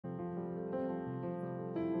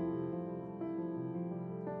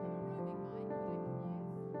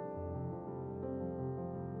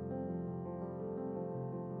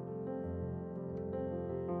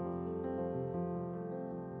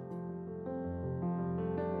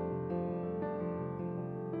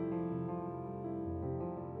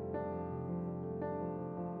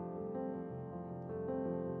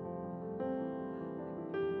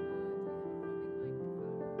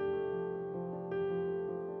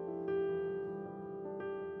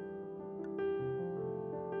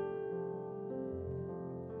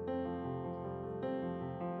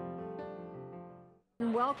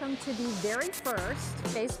welcome to the very first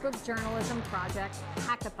Facebook Journalism Project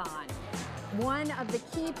Hackathon. One of the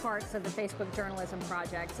key parts of the Facebook Journalism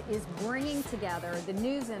Project is bringing together the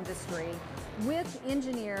news industry with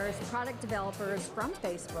engineers, product developers from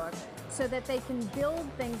Facebook so that they can build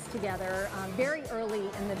things together very early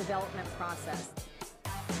in the development process.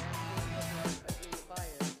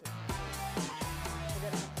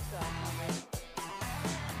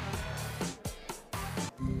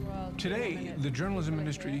 Today, the journalism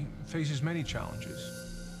industry faces many challenges.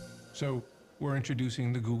 So we're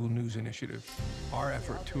introducing the Google News Initiative, our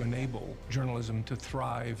effort to enable journalism to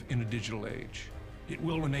thrive in a digital age. It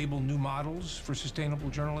will enable new models for sustainable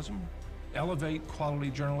journalism, elevate quality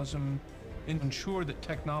journalism, and ensure that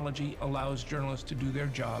technology allows journalists to do their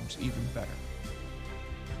jobs even better.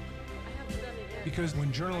 Because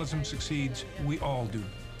when journalism succeeds, we all do.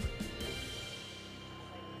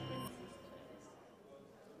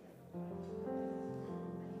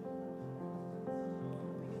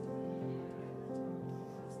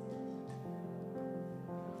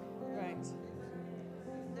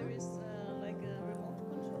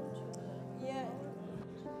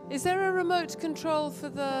 Is there a remote control for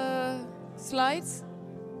the slides?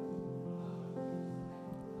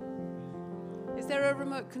 Is there a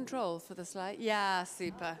remote control for the slide? Yeah,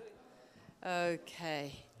 super.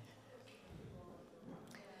 Okay.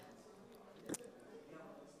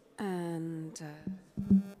 And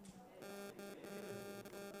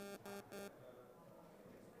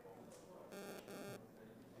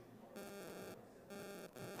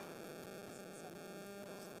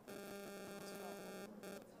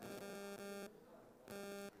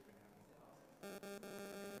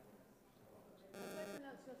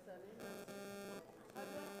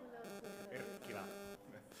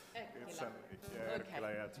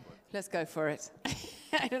let's go for it.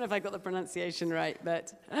 I don't know if I got the pronunciation right,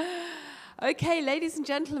 but okay, ladies and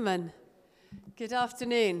gentlemen, good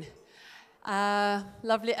afternoon.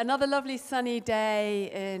 Another lovely sunny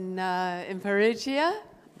day in Perugia.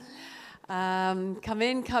 Come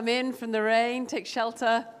in from the rain, take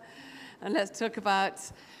shelter, and let's talk about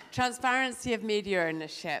transparency of media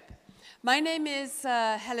ownership. My name is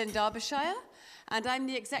Helen Darbishire, and I'm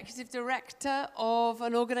the executive director of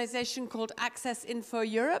an organization called Access Info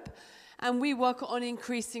Europe, and we work on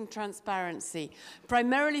increasing transparency,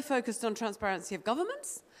 primarily focused on transparency of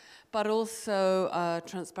governments, but also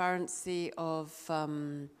transparency of,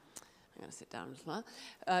 I'm going to sit down as well,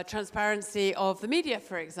 transparency of the media,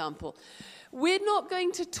 for example. We're not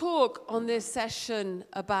going to talk on this session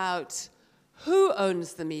about who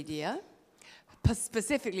owns the media.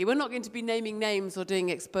 Specifically, we're not going to be naming names or doing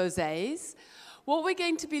exposés. What we're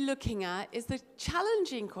going to be looking at is the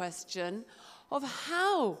challenging question of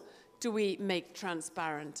how do we make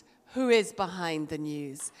transparent who is behind the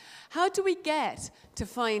news? How do we get to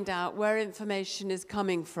find out where information is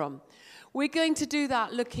coming from? We're going to do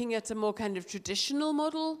that looking at a more kind of traditional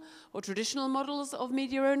model or traditional models of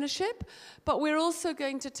media ownership, but we're also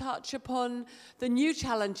going to touch upon the new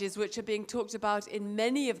challenges which are being talked about in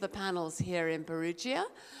many of the panels here in Perugia,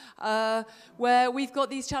 where we've got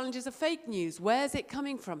these challenges of fake news. Where's it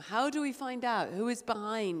coming from? How do we find out who is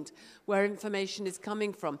behind where information is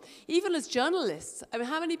coming from? Even as journalists, I mean,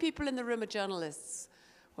 how many people in the room are journalists?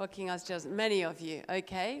 Working as just many of you,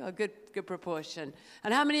 okay, a good proportion.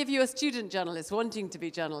 And how many of you are student journalists, wanting to be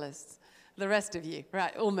journalists? The rest of you,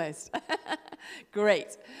 right, almost.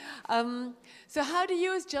 Great. So how do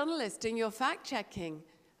you as journalists in your fact-checking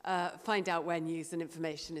find out where news and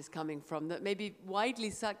information is coming from that may be widely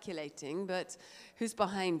circulating, but who's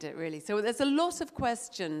behind it, really? So there's a lot of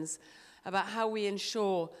questions about how we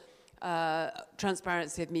ensure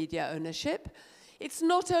transparency of media ownership. It's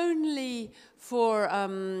not only for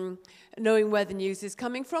knowing where the news is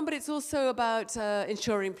coming from, but it's also about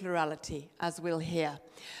ensuring plurality, as we'll hear.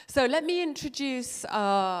 So let me introduce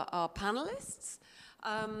our panelists.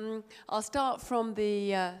 I'll start from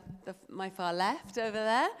my far left over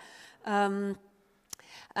there.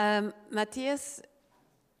 Mattias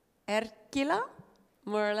Erkkila,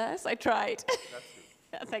 more or less. I tried.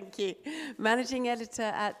 Thank you. Managing editor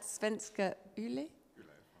at Svenska Yle.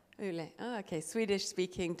 Oh, okay,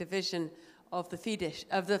 Swedish-speaking division of the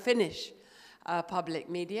Finnish public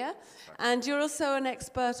media, and you're also an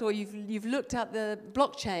expert, or you've looked at the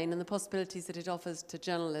blockchain and the possibilities that it offers to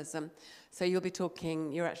journalism. So you'll be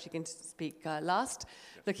talking. You're actually going to speak last,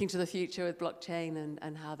 looking to the future with blockchain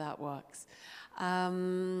and how that works.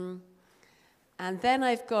 And then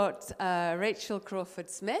I've got Rachael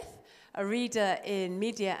Craufurd-Smith, a reader in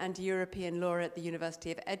media and European law at the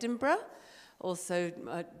University of Edinburgh. Also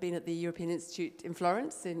been at the European Institute in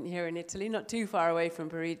Florence, here in Italy, not too far away from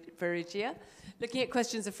Perugia. looking at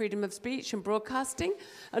questions of freedom of speech and broadcasting,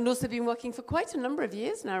 and also been working for quite a number of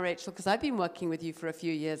years now, Rachael, because I've been working with you for a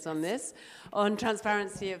few years on this, on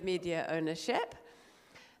transparency of media ownership.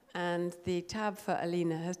 And the tab for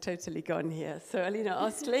Alina has totally gone here. So Alina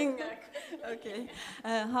Ostling. Okay.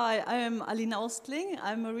 Hi, I am Alina Ostling.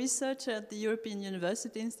 I'm a researcher at the European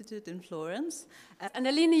University Institute in Florence. And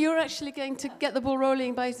Alina, you're actually going to get the ball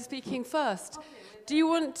rolling by speaking first. Okay. Do you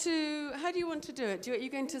want to, how do you want to do it? Are you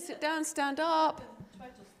going to sit down, stand up? Try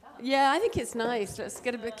to stand. Yeah, I think it's nice. Let's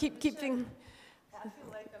get a bit, keep things.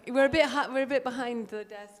 We're a bit behind the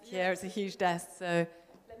desk here. It's a huge desk. So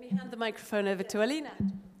let me hand the microphone over to Alina.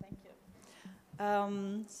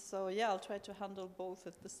 So yeah, I'll try to handle both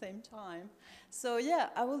at the same time. So yeah,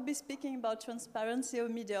 I will be speaking about transparency of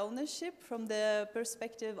media ownership from the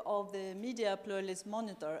perspective of the Media Pluralism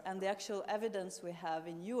Monitor and the actual evidence we have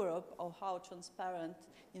in Europe of how transparent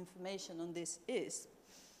information on this is.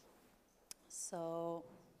 So,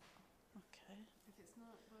 okay. If it's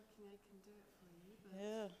not working, I can do it for you. But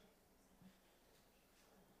yeah.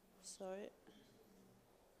 Sorry.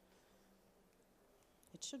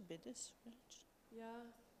 It should be this, right? Yeah,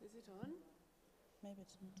 is it on? Maybe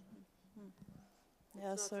it's not.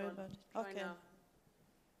 Yeah, sorry about it. Try okay. now.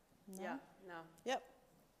 No? Yeah, now. Yep.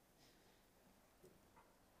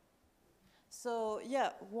 So, yeah,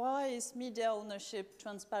 why is media ownership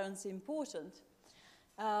transparency important?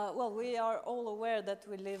 Well, we are all aware that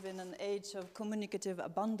we live in an age of communicative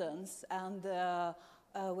abundance, and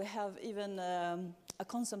we have even a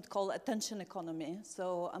concept called attention economy.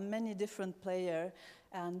 So many different players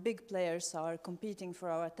and big players are competing for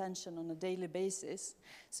our attention on a daily basis.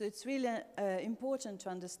 So it's really important to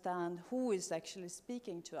understand who is actually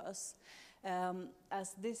speaking to us,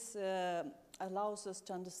 as this allows us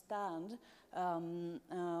to understand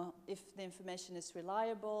if the information is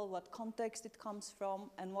reliable, what context it comes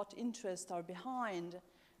from, and what interests are behind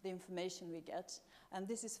the information we get. And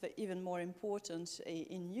this is even more important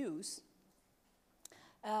in news.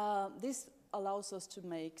 This allows us to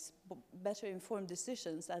make better informed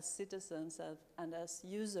decisions as citizens and as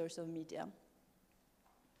users of media.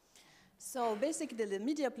 So basically, the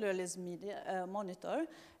Media Pluralism Monitor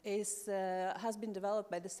has been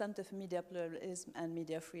developed by the Center for Media Pluralism and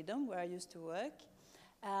Media Freedom, where I used to work.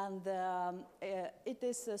 And it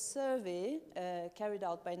is a survey carried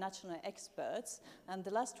out by national experts, and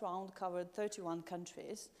the last round covered 31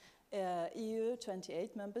 countries, EU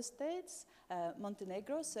 28 member states,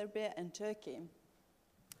 Montenegro, Serbia, and Turkey.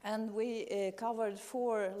 And we covered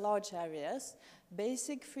 4 large areas: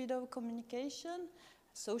 basic freedom of communication,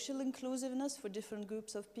 social inclusiveness for different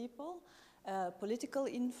groups of people, political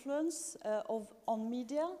influence on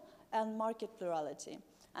media, and market plurality.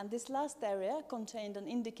 And this last area contained an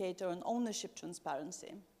indicator on ownership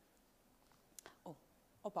transparency. Oh,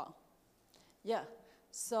 opa. Yeah.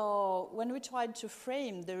 So when we tried to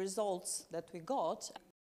frame the results that we got,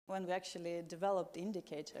 when we actually developed the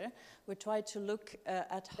indicator, we tried to look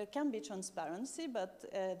at how there can be transparency, but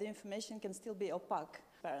the information can still be opaque.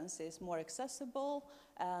 Transparency is more accessible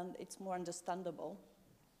and it's more understandable.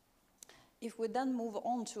 If we then move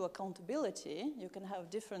on to accountability, you can have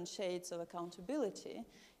different shades of accountability.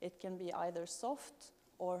 It can be either soft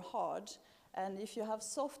or hard. And if you have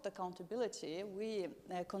soft accountability, we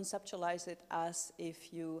conceptualize it as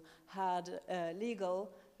if you had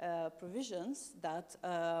legal provisions that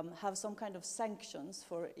have some kind of sanctions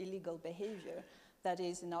for illegal behavior. That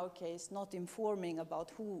is, in our case, not informing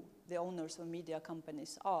about who the owners of media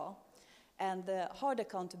companies are. And the hard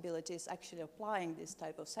accountability is actually applying this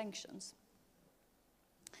type of sanctions.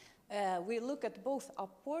 We look at both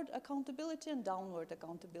upward accountability and downward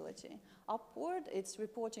accountability. Upward, it's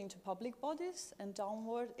reporting to public bodies, and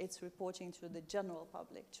downward, it's reporting to the general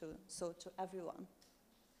public, so to everyone.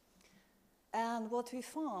 And what we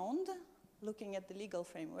found, looking at the legal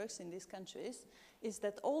frameworks in these countries, is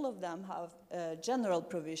that all of them have general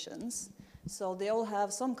provisions. So they all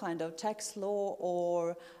have some kind of tax law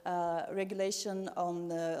or regulation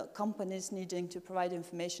on companies needing to provide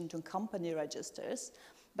information to company registers.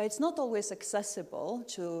 But it's not always accessible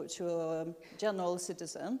to a general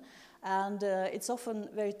citizen, and it's often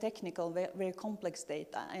very technical, very complex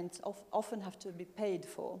data, and often have to be paid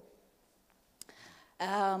for.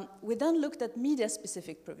 We then looked at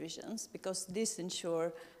media-specific provisions, because these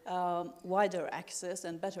ensure wider access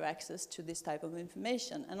and better access to this type of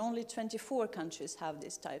information, and only 24 countries have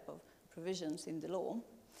this type of provisions in the law.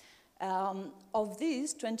 Of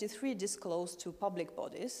these, 23 disclose to public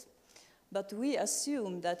bodies. But we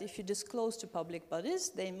assume that if you disclose to public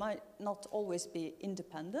bodies, they might not always be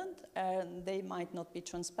independent, and they might not be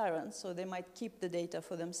transparent, so they might keep the data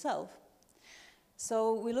for themselves.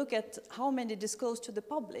 So we look at how many disclose to the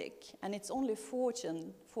public, and it's only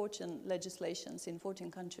 14 legislations in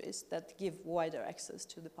 14 countries that give wider access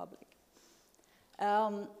to the public.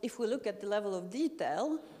 If we look at the level of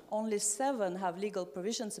detail, only 7 have legal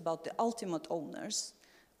provisions about the ultimate owners,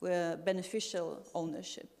 beneficial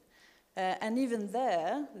ownership. And even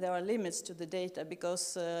there are limits to the data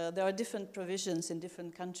because there are different provisions in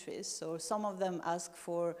different countries. So some of them ask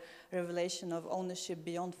for revelation of ownership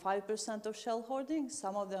beyond 5% of shareholding,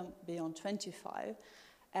 some of them beyond 25%.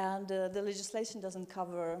 And the legislation doesn't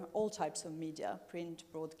cover all types of media, print,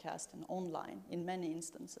 broadcast, and online in many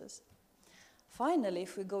instances. Finally,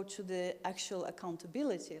 if we go to the actual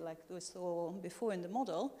accountability, like we saw before in the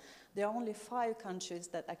model, there are only 5 countries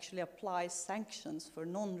that actually apply sanctions for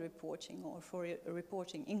non-reporting or for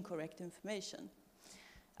reporting incorrect information.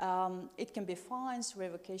 It can be fines,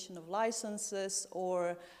 revocation of licenses,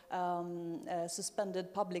 or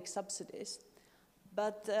suspended public subsidies.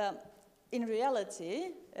 But in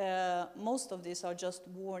reality, most of these are just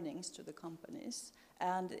warnings to the companies.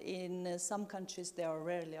 And in some countries, they are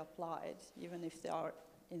rarely applied, even if they are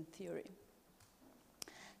in theory.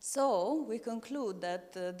 So we conclude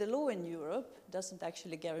that the law in Europe doesn't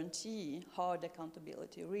actually guarantee hard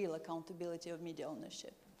accountability, real accountability of media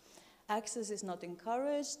ownership. Access is not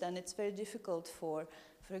encouraged, and it's very difficult for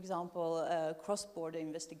example, cross-border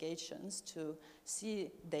investigations to see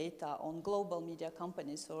data on global media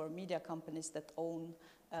companies or media companies that own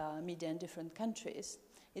media in different countries.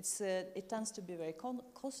 It tends to be very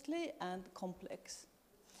costly and complex.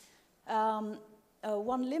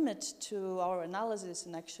 One limit to our analysis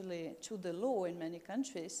and actually to the law in many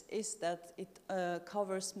countries is that it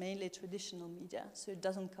covers mainly traditional media, so it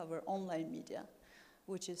doesn't cover online media,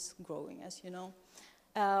 which is growing, as you know.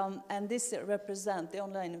 And this the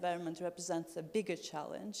online environment represents a bigger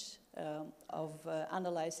challenge of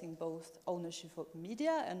analyzing both ownership of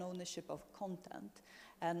media and ownership of content.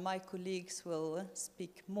 And my colleagues will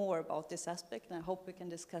speak more about this aspect, and I hope we can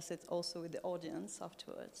discuss it also with the audience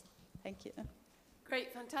afterwards. Thank you.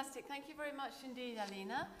 Great, fantastic. Thank you very much indeed,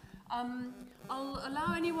 Alina. I'll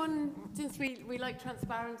allow anyone, since we like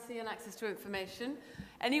transparency and access to information,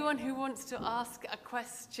 anyone who wants to ask a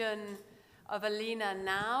question of Alina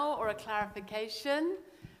now or a clarification,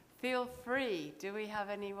 feel free. Do we have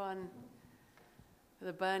anyone with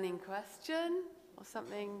a burning question or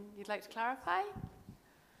something you'd like to clarify?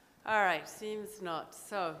 All right, seems not.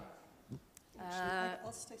 So,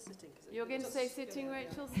 I'll stay sitting. You're going to stay sitting,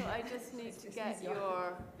 Rachel, so I just need to get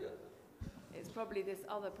your... It's probably this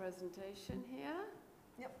other presentation here.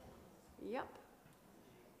 Yep. Yep.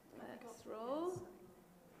 Let's roll.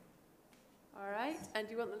 All right, and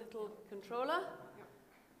do you want the little controller? Yep.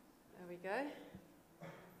 There we go.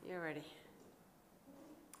 You're ready.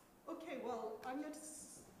 Okay, well, I'm going to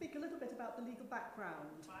speak a little bit about the legal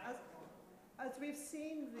background. As we've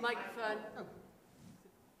seen... Microphone. Oh.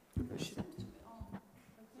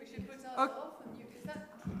 We should put ours off and you... Is that...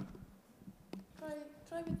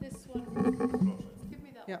 Try with this one. Give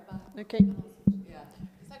me that one back. Okay. Yeah.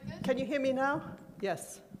 Is that good? Can you hear me now?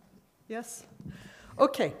 Yes. Yes?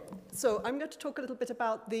 Okay, so I'm going to talk a little bit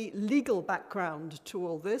about the legal background to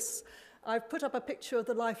all this. I've put up a picture of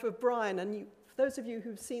the life of Brian, and for those of you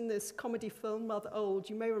who've seen this comedy film, rather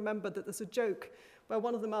old, you may remember that there's a joke where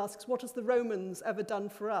one of them asks, "What has the Romans ever done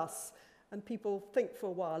for us?" And people think for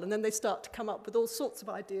a while, and then they start to come up with all sorts of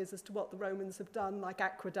ideas as to what the Romans have done, like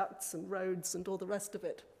aqueducts and roads and all the rest of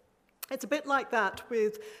it. It's a bit like that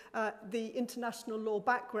with the international law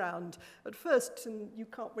background. At first, you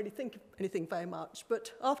can't really think of anything very much,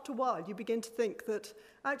 but after a while, you begin to think that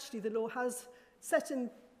actually the law has set in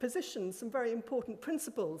position some very important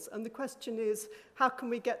principles, and the question is, how can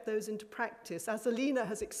we get those into practice? As Alina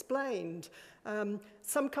has explained,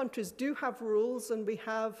 some countries do have rules, and we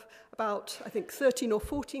have about, I think, 13 or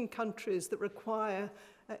 14 countries that require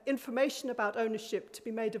information about ownership to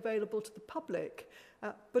be made available to the public.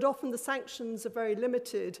 But often the sanctions are very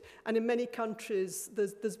limited, and in many countries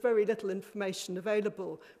there's very little information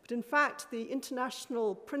available. But in fact, the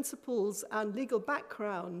international principles and legal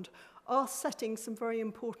background are setting some very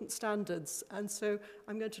important standards, and so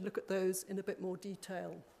I'm going to look at those in a bit more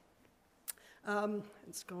detail.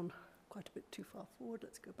 It's gone quite a bit too far forward.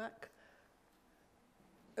 Let's go back.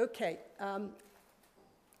 Okay.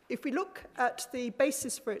 If we look at the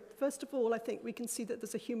basis for it, first of all, I think we can see that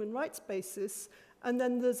there's a human rights basis, and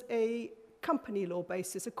then there's a company law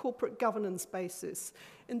basis, a corporate governance basis.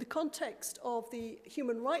 In the context of the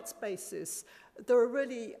human rights basis, there are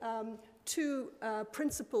really two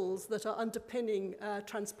principles that are underpinning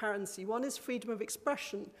transparency. One is freedom of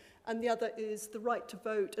expression, and the other is the right to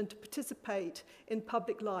vote and to participate in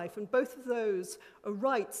public life. And both of those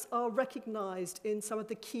rights are recognized in some of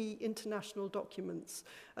the key international documents.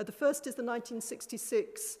 The first is the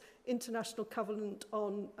 1966 International Covenant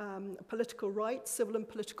on Political Rights, Civil and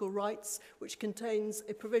Political Rights, which contains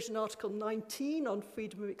a provision, Article 19, on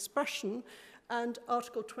freedom of expression, and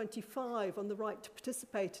Article 25 on the right to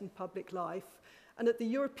participate in public life. And at the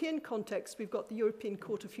European context, we've got the European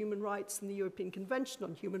Court of Human Rights and the European Convention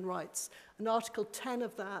on Human Rights. And Article 10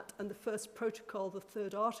 of that and the first protocol, the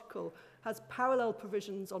third article, has parallel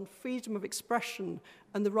provisions on freedom of expression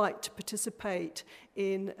and the right to participate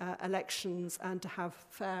in elections and to have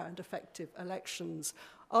fair and effective elections.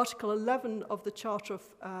 Article 11 of the Charter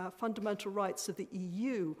of Fundamental Rights of the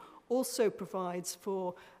EU also provides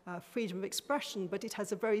for freedom of expression, but it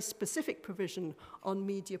has a very specific provision on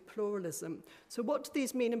media pluralism. So what do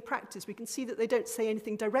these mean in practice? We can see that they don't say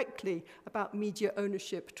anything directly about media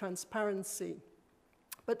ownership transparency.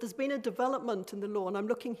 But there's been a development in the law, and I'm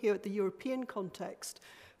looking here at the European context,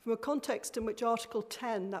 from a context in which Article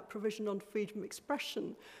 10, that provision on freedom of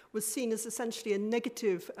expression, was seen as essentially a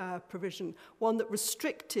negative provision, one that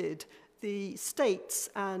restricted the states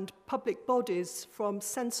and public bodies from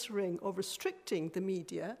censoring or restricting the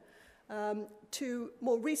media, to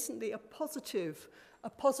more recently a positive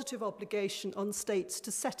obligation on states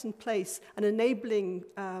to set in place an enabling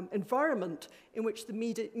environment in which the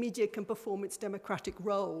media can perform its democratic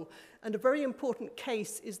role. And a very important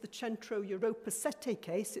case is the Centro Europa 7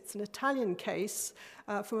 case. It's an Italian case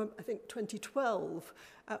from, I think, 2012,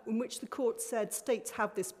 in which the court said states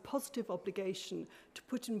have this positive obligation to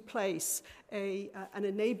put in place an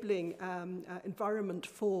enabling environment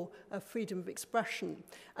for freedom of expression.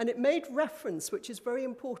 And it made reference, which is very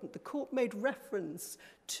important, the court made reference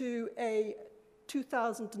to a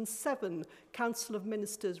 2007 Council of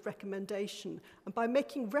Ministers recommendation. And by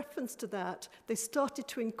making reference to that, they started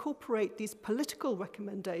to incorporate these political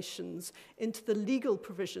recommendations into the legal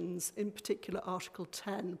provisions, in particular Article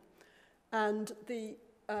 10. And the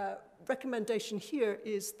recommendation here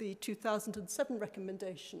is the 2007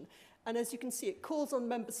 recommendation. And as you can see, it calls on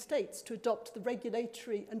member states to adopt the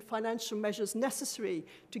regulatory and financial measures necessary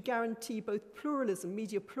to guarantee both pluralism,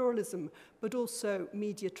 media pluralism, but also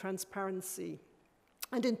media transparency.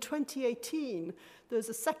 And in 2018, there's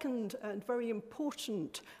a second and very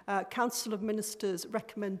important Council of Ministers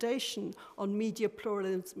recommendation on media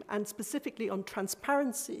pluralism and specifically on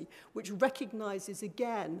transparency, which recognizes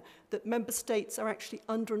again that member states are actually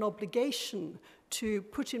under an obligation to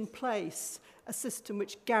put in place a system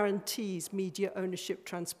which guarantees media ownership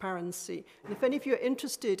transparency. And if any of you are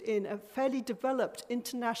interested in a fairly developed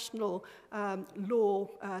international law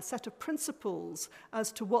set of principles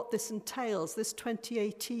as to what this entails, this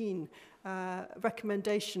 2018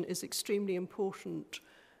 recommendation is extremely important.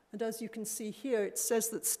 And as you can see here, it says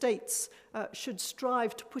that states should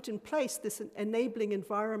strive to put in place this enabling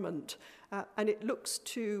environment, and it looks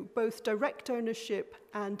to both direct ownership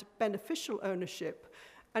and beneficial ownership.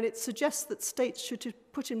 And it suggests that states should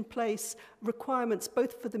put in place requirements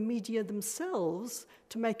both for the media themselves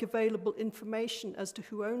to make available information as to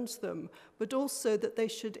who owns them, but also that they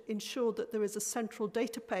should ensure that there is a central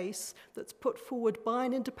database that's put forward by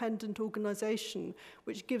an independent organization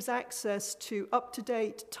which gives access to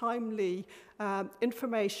up-to-date, timely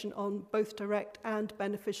information on both direct and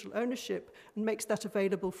beneficial ownership and makes that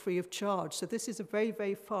available free of charge. So this is a very,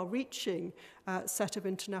 very far-reaching set of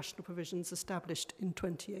international provisions established in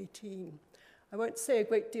 2018. I won't say a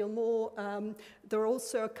great deal more. There are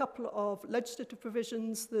also a couple of legislative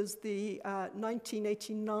provisions. There's the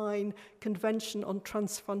 1989 Convention on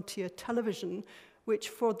Transfrontier Television, which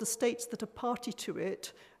for the states that are party to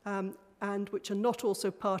it, and which are not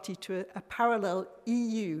also party to a parallel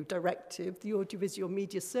EU directive, the Audiovisual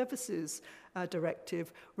Media Services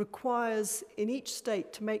Directive, requires in each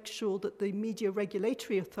state to make sure that the Media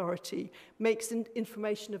Regulatory Authority makes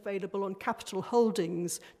information available on capital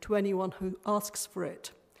holdings to anyone who asks for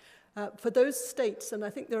it. For those states, and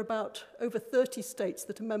I think there are about over 30 states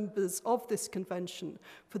that are members of this convention,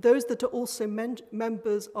 for those that are also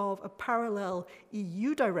members of a parallel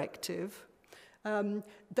EU directive,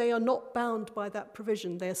 they are not bound by that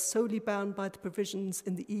provision. They are solely bound by the provisions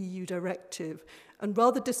in the EU directive. And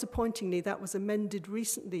rather disappointingly, that was amended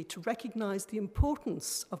recently to recognize the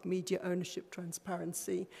importance of media ownership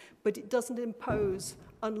transparency, but it doesn't impose,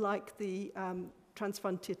 unlike the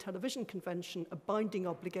Transfrontier Television Convention a binding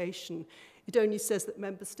obligation. It only says that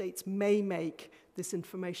member states may make this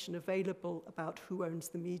information available about who owns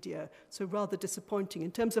the media. So rather disappointing.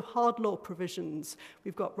 In terms of hard law provisions,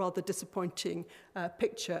 we've got rather disappointing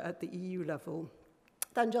picture at the EU level.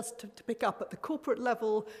 Then just to pick up at the corporate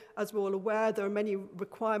level, as we're all aware, there are many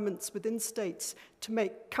requirements within states to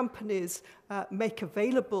make companies make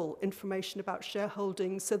available information about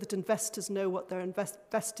shareholding so that investors know what they're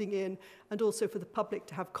investing in, and also for the public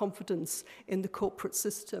to have confidence in the corporate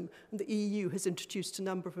system. And the EU has introduced a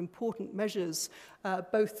number of important measures,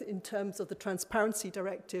 both in terms of the Transparency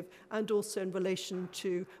Directive and also in relation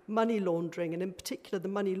to money laundering. And in particular, the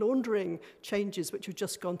money laundering changes, which we've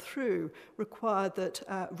just gone through, require that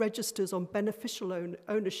registers on beneficial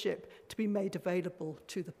ownership to be made available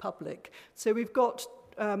to the public. So we've got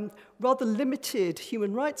rather limited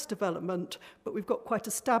human rights development, but we've got quite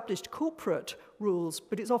established corporate rules,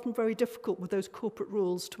 but it's often very difficult with those corporate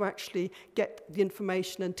rules to actually get the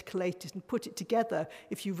information and to collate it and put it together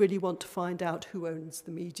if you really want to find out who owns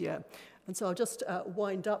the media. And so I'll just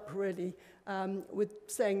wind up really with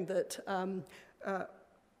saying that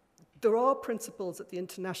there are principles at the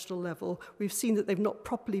international level. We've seen that they've not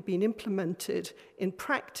properly been implemented in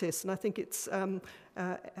practice, and I think it's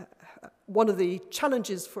one of the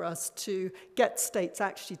challenges for us to get states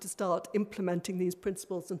actually to start implementing these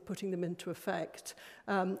principles and putting them into effect.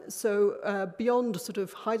 So beyond sort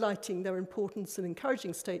of highlighting their importance and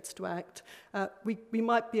encouraging states to act, we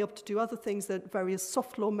might be able to do other things, that various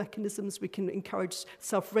soft law mechanisms. We can encourage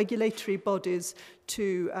self-regulatory bodies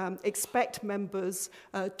to expect members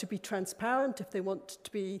to be transparent if they want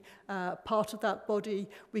to be part of that body.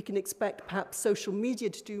 We can expect perhaps social media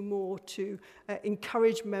to do more to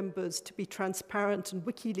encourage members to be transparent, and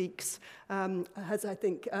WikiLeaks has, I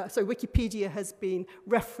think, so Wikipedia has been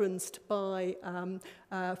referenced by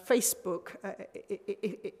Facebook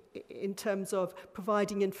in terms of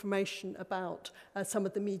providing information about some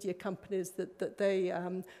of the media companies that they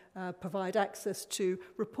provide access to.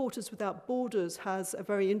 Reporters Without Borders has a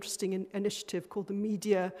very interesting initiative called the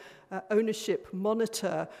Media Ownership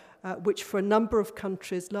Monitor, which for a number of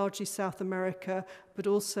countries, largely South America, but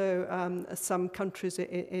also some countries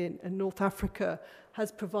in North Africa,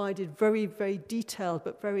 has provided very, very detailed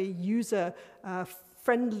but very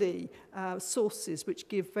user-friendly sources which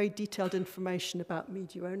give very detailed information about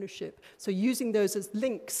media ownership. So using those as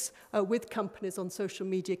links with companies on social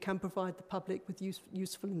media can provide the public with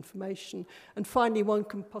useful information. And finally, one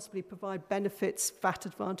can possibly provide benefits, VAT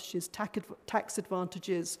advantages, tax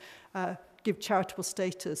advantages, give charitable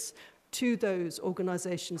status to those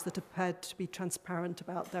organisations that are prepared to be transparent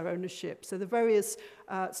about their ownership. So the various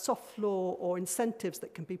soft law or incentives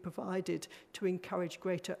that can be provided to encourage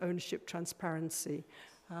greater ownership transparency.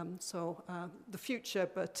 The future,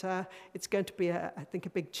 but it's going to be, I think, a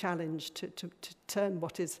big challenge to turn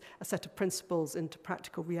what is a set of principles into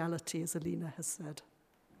practical reality, as Alina has said.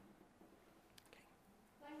 Okay.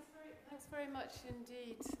 Thanks very much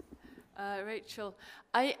indeed. Rachel,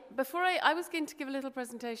 I was going to give a little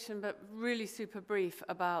presentation, but really super brief,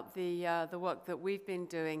 about the work that we've been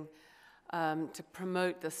doing to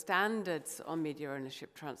promote the standards on media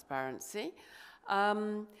ownership transparency.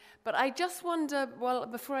 But I just wonder, well,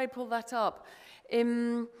 before I pull that up,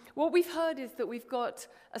 what we've heard is that we've got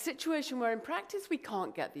a situation where in practice we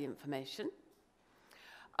can't get the information,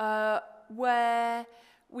 where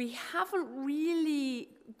we haven't really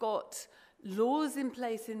got laws in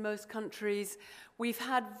place in most countries. We've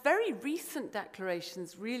had very recent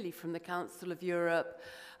declarations, really, from the Council of Europe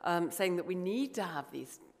saying that we need to have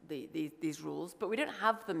these rules, but we don't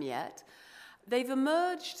have them yet. They've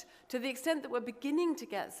emerged to the extent that we're beginning to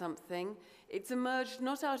get something. It's emerged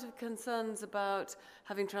not out of concerns about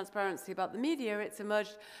having transparency about the media. It's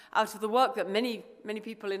emerged out of the work that many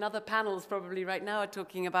people in other panels probably right now are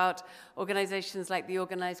talking about, organizations like the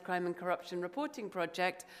Organized Crime and Corruption Reporting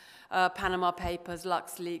Project, Panama Papers,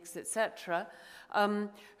 LuxLeaks, etc.,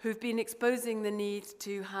 who've been exposing the need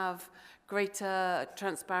to have greater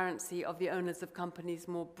transparency of the owners of companies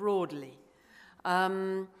more broadly.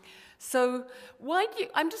 So why do you,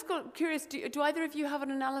 I'm just curious, do either of you have an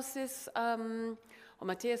analysis, or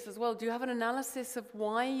Mattias as well, do you have an analysis of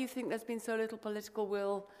why you think there's been so little political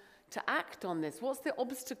will to act on this? What's the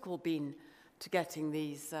obstacle been to getting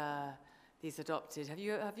these adopted? Have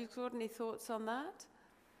you got any thoughts on that?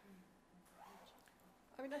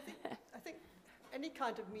 I mean, I think any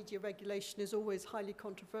kind of media regulation is always highly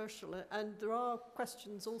controversial, and there are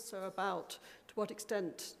questions also about to what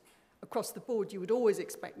extent across the board you would always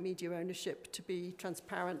expect media ownership to be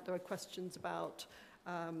transparent. There are questions about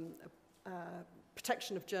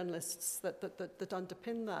protection of journalists that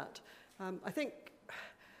underpin that. I think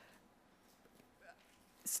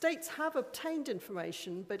states have obtained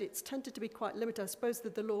information, but it's tended to be quite limited. I suppose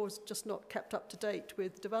that the law is just not kept up to date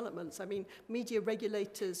with developments. I mean, media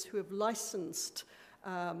regulators who have licensed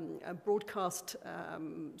broadcast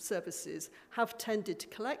services have tended to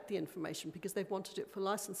collect the information because they've wanted it for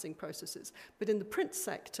licensing processes. But in the print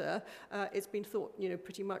sector, it's been thought,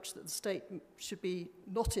 pretty much that the state should be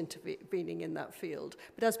not intervening in that field.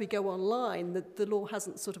 But as we go online, the law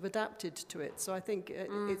hasn't sort of adapted to it. So I think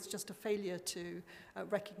it's just a failure to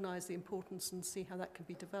recognise the importance and see how that can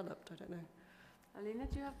be developed. I don't know. Alina,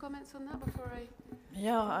 do you have comments on that before I...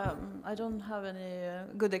 Yeah, I don't have any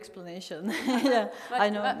good explanation. Yeah, I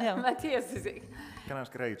know. Yeah. Mattias, is it? Can I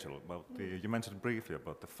ask Rachael about you mentioned briefly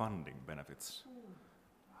about the funding benefits.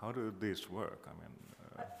 How do these work? I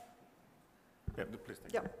mean, yeah, please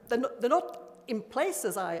take it. Yeah, they're not in place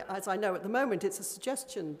as I know at the moment. It's a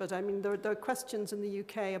suggestion, but I mean, there are questions in the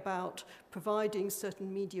UK about providing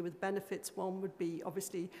certain media with benefits. One would be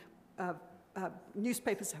obviously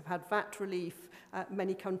newspapers have had VAT relief.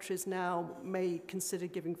 Many countries now may consider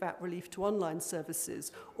giving VAT relief to online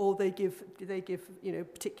services, or they give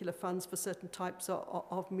particular funds for certain types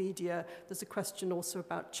of media. There's a question also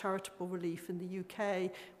about charitable relief in the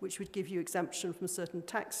UK, which would give you exemption from certain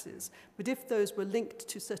taxes. But if those were linked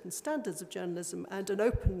to certain standards of journalism and an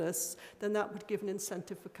openness, then that would give an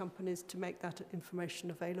incentive for companies to make that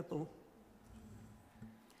information available.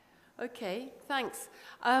 Okay, thanks.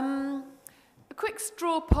 A quick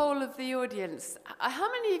straw poll of the audience. How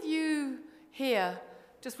many of you here,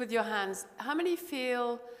 just with your hands, how many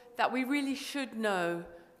feel that we really should know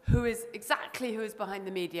who is behind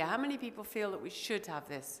the media? How many people feel that we should have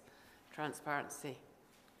this transparency?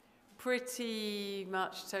 Pretty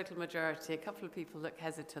much total majority. A couple of people look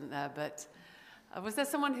hesitant there, but is there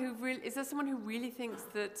someone who really thinks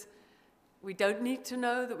that we don't need to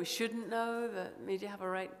know, that we shouldn't know, that media have a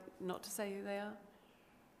right not to say who they are?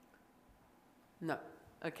 No.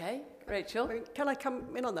 Okay. Rachael? Can I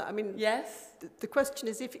come in on that? I mean, yes. The question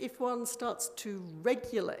is, if one starts to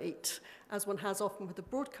regulate, as one has often with the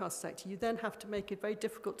broadcast sector, you then have to make a very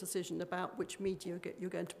difficult decision about which media you're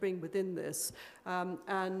going to bring within this.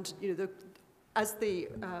 As the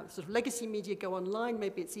sort of legacy media go online,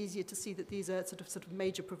 maybe it's easier to see that these are sort of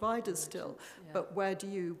major providers still. Yeah. But where do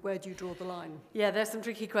you draw the line? Yeah, there's some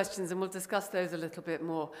tricky questions, and we'll discuss those a little bit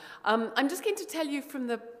more. I'm just going to tell you from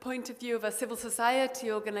the point of view of a civil society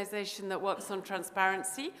organisation that works on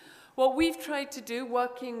transparency, what we've tried to do,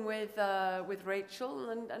 working with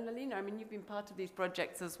Rachael and Alina. I mean, you've been part of these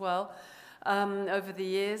projects as well. Over the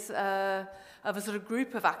years, of a sort of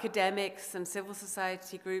group of academics and civil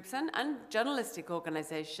society groups and journalistic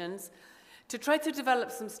organizations to try to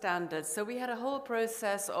develop some standards. So we had a whole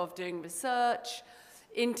process of doing research,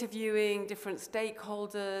 interviewing different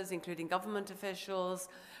stakeholders, including government officials,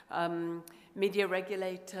 media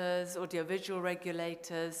regulators, audiovisual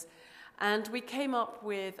regulators, and we came up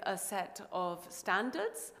with a set of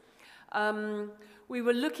standards. We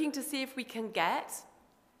were looking to see if we can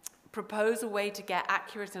propose a way to get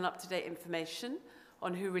accurate and up-to-date information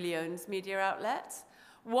on who really owns media outlets.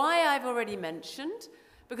 Why I've already mentioned,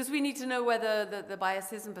 because we need to know whether the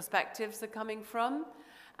biases and perspectives are coming from,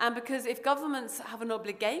 and because if governments have an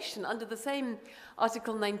obligation under the same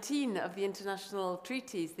Article 19 of the international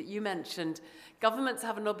treaties that you mentioned, governments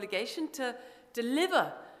have an obligation to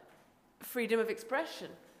deliver freedom of expression,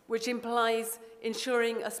 which implies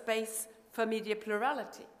ensuring a space for media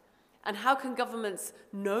plurality. And how can governments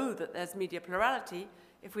know that there's media plurality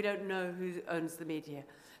if we don't know who owns the media?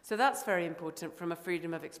 So that's very important from a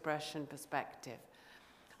freedom of expression perspective.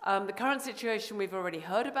 The current situation, we've already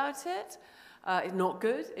heard about it, is not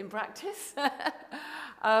good in practice.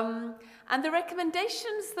 And the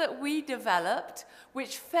recommendations that we developed,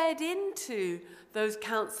 which fed into those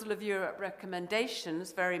Council of Europe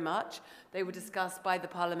recommendations very much, they were discussed by the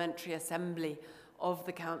Parliamentary Assembly of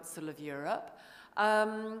the Council of Europe.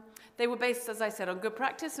 They were based, as I said, on good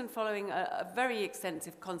practice and following a very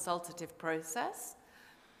extensive consultative process.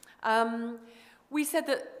 We said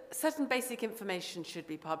that certain basic information should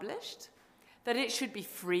be published, that it should be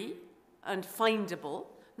free and findable,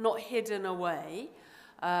 not hidden away,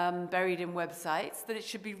 buried in websites, that it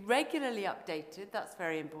should be regularly updated, that's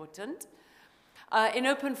very important. In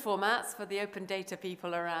open formats, for the open data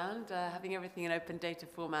people around, having everything in open data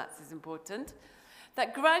formats is important.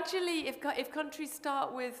 That gradually, if countries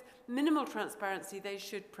start with minimal transparency, they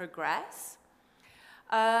should progress.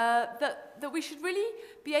 That we should really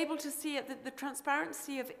be able to see the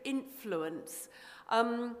transparency of influence,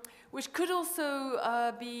 which could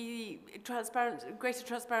also be greater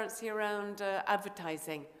transparency around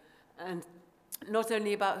advertising and not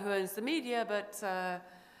only about who owns the media, but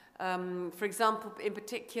for example, in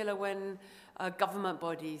particular, when government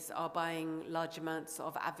bodies are buying large amounts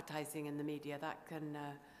of advertising in the media, that can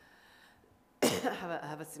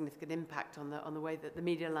have a significant impact on the way that the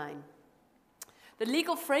media line. The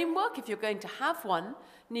legal framework, if you're going to have one,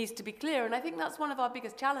 needs to be clear, and I think that's one of our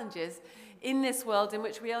biggest challenges in this world in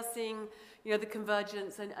which we are seeing, you know, the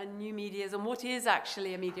convergence and new medias, and what is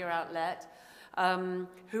actually a media outlet,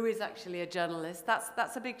 who is actually a journalist.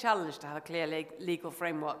 That's a big challenge, to have a clear legal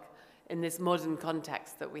framework in this modern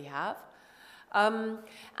context that we have. And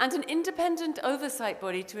an independent oversight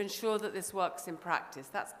body to ensure that this works in practice.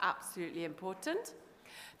 That's absolutely important.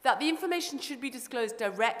 That the information should be disclosed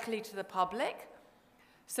directly to the public.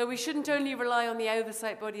 So we shouldn't only rely on the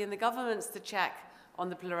oversight body and the governments to check on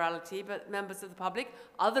the plurality, but members of the public,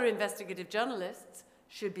 other investigative journalists,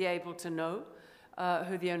 should be able to know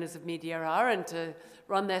who the owners of media are and to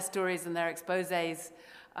run their stories and their exposés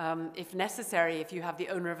if necessary, if you have the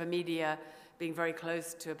owner of a media being very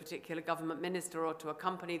close to a particular government minister or to a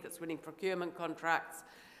company that's winning procurement contracts,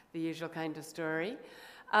 the usual kind of story.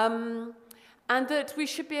 And that we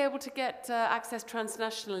should be able to get access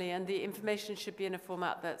transnationally, and the information should be in a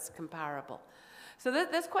format that's comparable. So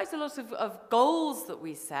there's quite a lot of goals that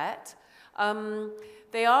we set.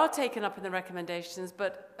 They are taken up in the recommendations,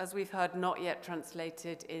 but as we've heard, not yet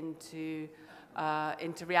translated into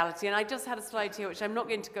reality. And I just had a slide here, which I'm not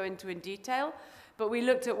going to go into in detail, but we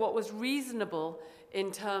looked at what was reasonable in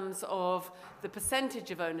terms of the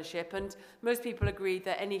percentage of ownership, and most people agreed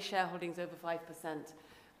that any shareholdings over 5%,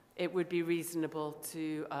 it would be reasonable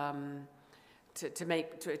to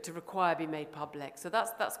require be made public. So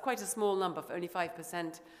that's quite a small number, for only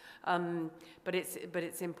 5%, but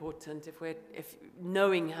it's important if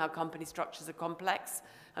knowing how company structures are complex,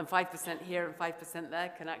 and 5% here and 5% there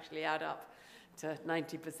can actually add up to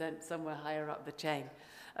 90% somewhere higher up the chain.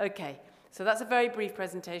 Okay, so that's a very brief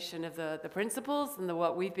presentation of the principles and the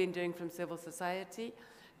work we've been doing from civil society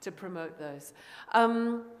to promote those.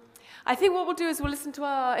 I think what we'll do is we'll listen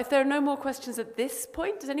to if there are no more questions at this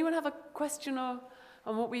point. Does anyone have a question on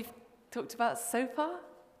what we've talked about so far?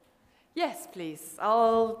 Yes, please.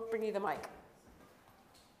 I'll bring you the mic.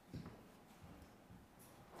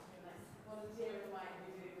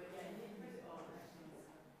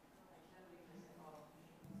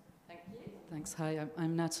 Thanks. Hi,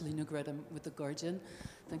 I'm Natalie Nugred. I'm with The Guardian.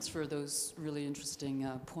 Thanks for those really interesting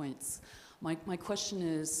points. My question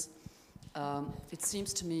is, it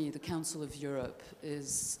seems to me the Council of Europe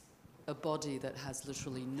is a body that has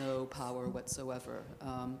literally no power whatsoever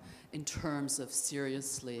in terms of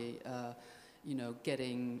seriously,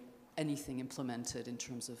 getting anything implemented in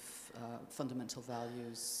terms of fundamental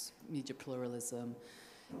values, media pluralism.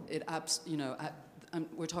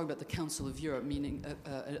 We're talking about the Council of Europe, meaning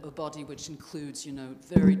a body which includes,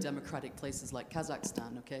 very democratic places like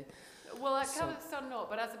Kazakhstan, okay? Well, Kazakhstan not,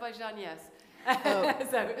 but Azerbaijan, yes.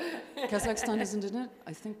 So. Kazakhstan isn't in it,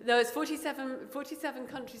 I think? No, it's 47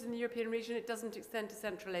 countries in the European region. It doesn't extend to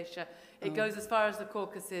Central Asia. It goes as far as the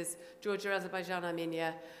Caucasus, Georgia, Azerbaijan,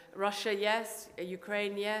 Armenia. Russia, yes.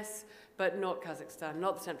 Ukraine, yes. But not Kazakhstan,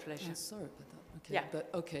 not Central Asia. Oh, sorry about that. Okay, yeah. But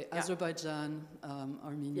okay, Azerbaijan,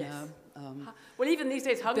 Armenia. Yes. Well, even these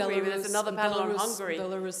days, Hungary. Belarus, there's another panel on Hungary.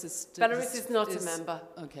 Belarus is not a member.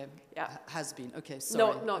 Okay. Yeah. Has been. Okay.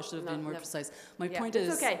 Sorry. No, I should have been more precise. My point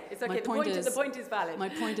it's is. Okay. It's okay. The point is valid. My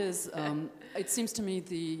point is, it seems to me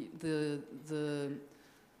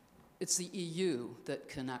it's the EU that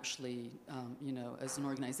can actually, as an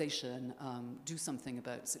organization, do something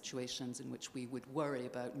about situations in which we would worry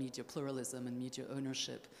about media pluralism and media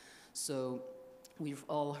ownership. So we've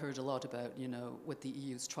all heard a lot about, what the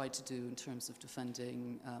EU's tried to do in terms of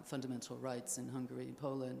defending fundamental rights in Hungary and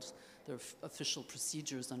Poland. There are official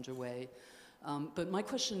procedures underway. But my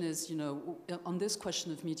question is, on this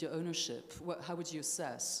question of media ownership, how would you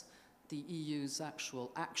assess the EU's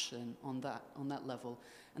actual action on that level?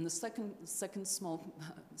 And the second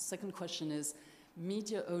question is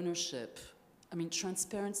media ownership. I mean,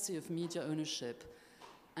 transparency of media ownership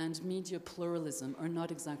and media pluralism are not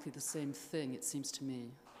exactly the same thing, it seems to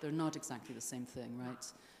me. They're not exactly the same thing, right?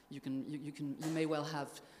 You may well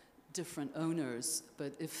have different owners,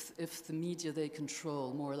 but if the media they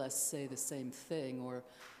control more or less say the same thing or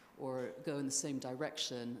go in the same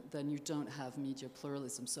direction, then you don't have media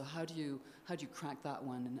pluralism. So how do you crack that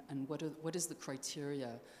one? And what is the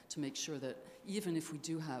criteria to make sure that even if we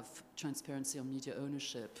do have transparency on media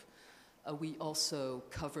ownership, we also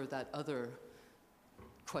cover that other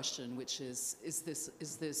question, which is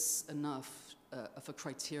this enough of a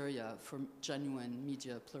criteria for genuine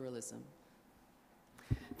media pluralism?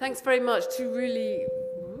 Thanks very much. Two really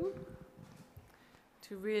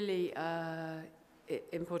Two really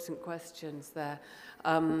important questions there.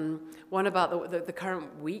 One about the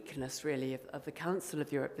current weakness, really, of the Council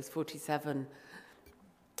of Europe, this 47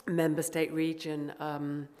 member state region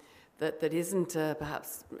that isn't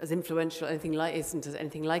perhaps as influential, isn't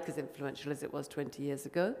anything like as influential as it was 20 years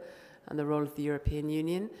ago, and the role of the European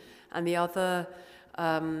Union. And the other,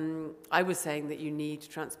 I was saying that you need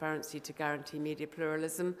transparency to guarantee media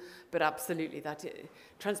pluralism, but absolutely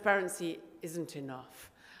transparency isn't enough.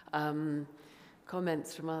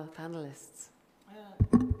 Comments from our panelists?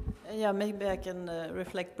 Yeah, maybe I can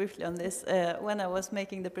reflect briefly on this. When I was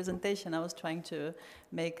making the presentation, I was trying to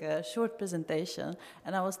make a short presentation,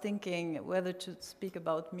 and I was thinking whether to speak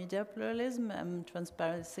about media pluralism and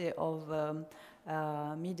transparency of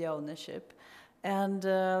media ownership. And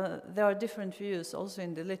there are different views also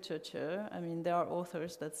in the literature. I mean, there are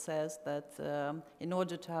authors that says that in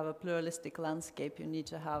order to have a pluralistic landscape, you need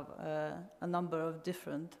to have a number of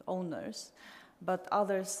different owners. But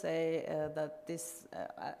others say that this,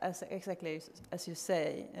 exactly as you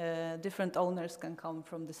say, different owners can come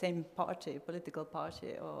from the same party, political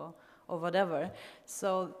party, or whatever.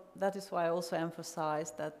 So that is why I also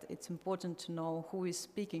emphasize that it's important to know who is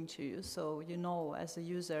speaking to you, so you know as a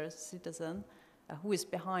user, as a citizen, who is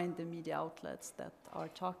behind the media outlets that are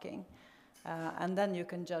talking. And then you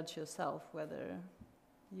can judge yourself whether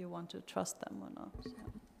you want to trust them or not.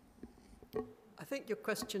 So. I think your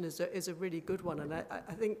question is a really good one, and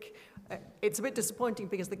I think it's a bit disappointing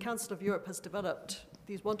because the Council of Europe has developed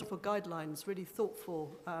these wonderful guidelines, really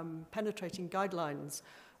thoughtful, penetrating guidelines.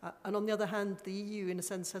 And on the other hand, the EU, in a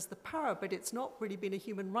sense, has the power, but it's not really been a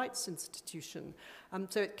human rights institution.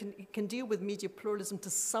 So it can deal with media pluralism to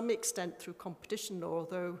some extent through competition law,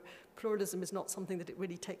 although pluralism is not something that it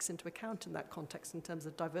really takes into account in that context in terms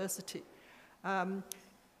of diversity.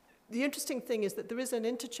 The interesting thing is that there is an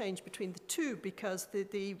interchange between the two, because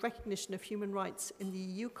the recognition of human rights in the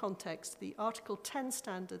EU context, the Article 10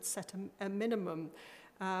 standards set a minimum.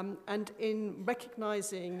 And in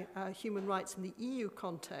recognizing human rights in the EU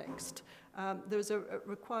context, there's a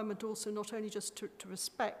requirement also not only just to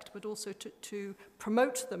respect, but also to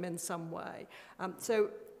promote them in some way.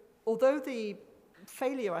 So although the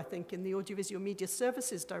failure, I think, in the Audiovisual Media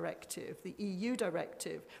Services Directive, the EU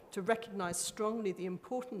directive, to recognize strongly the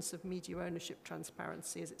importance of media ownership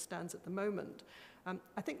transparency as it stands at the moment,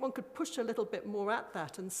 I think one could push a little bit more at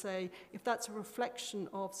that and say, if that's a reflection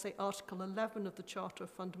of, say, Article 11 of the Charter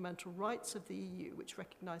of Fundamental Rights of the EU, which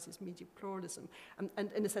recognizes media pluralism, and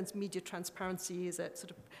in a sense, media transparency is a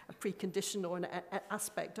sort of a precondition or an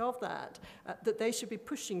aspect of that, that they should be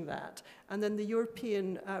pushing that. And then the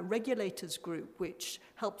European Regulators Group, which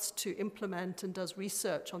helps to implement and does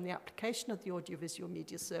research on the application of the Audiovisual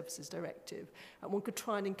Media Services Directive, and one could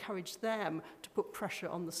try and encourage them to put pressure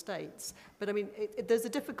on the states. But I mean, there's a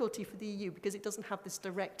difficulty for the EU because it doesn't have this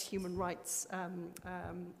direct human rights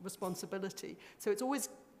responsibility. So it's always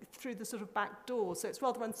through the sort of back door. So it's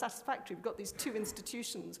rather unsatisfactory. We've got these two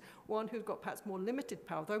institutions, one who's got perhaps more limited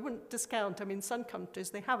power, though I wouldn't discount, I mean, in some countries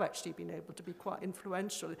they have actually been able to be quite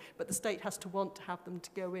influential, but the state has to want to have them to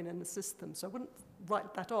go in and assist them. So I wouldn't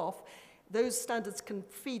write that off. Those standards can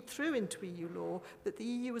feed through into EU law, but the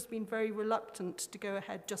EU has been very reluctant to go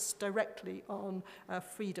ahead just directly on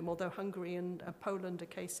freedom, although Hungary and Poland are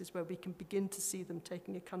cases where we can begin to see them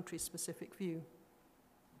taking a country-specific view.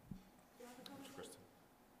 We've got another question.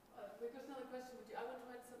 I want to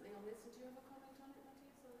add something on this. And do you have a comment on it,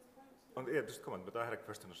 Mattias, on this point? Yeah, just a comment, but I had a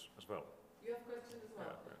question as well. You have a question as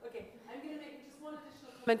well? Yeah. Okay, I'm going to make just one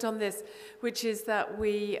additional comment on this, which is that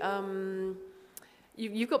we...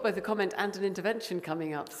 You've got both a comment and an intervention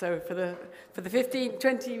coming up, so for the 15,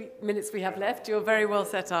 20 minutes we have left, you're very well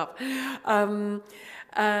set up.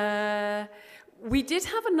 We did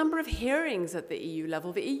have a number of hearings at the EU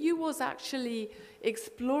level. The EU was actually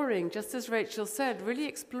exploring, just as Rachael said, really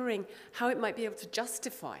exploring how it might be able to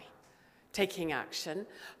justify taking action,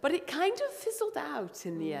 but it kind of fizzled out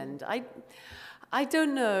in the end. I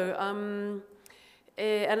don't know.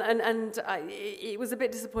 It was a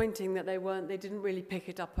bit disappointing that they didn't really pick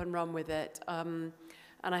it up and run with it. And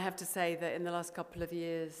I have to say that in the last couple of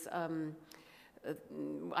years,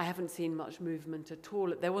 I haven't seen much movement at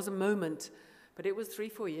all. There was a moment, but it was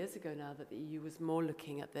 3-4 years ago now that the EU was more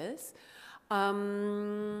looking at this. I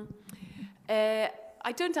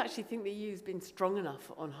don't actually think the EU has been strong enough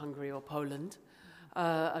on Hungary or Poland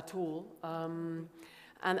at all.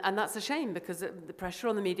 And that's a shame, because the pressure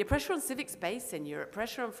on the media, pressure on civic space in Europe,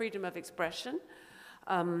 pressure on freedom of expression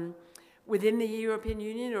within the European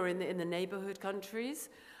Union or in the neighborhood countries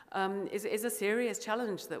is a serious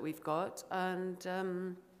challenge that we've got. And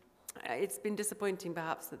it's been disappointing,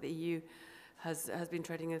 perhaps, that the EU has been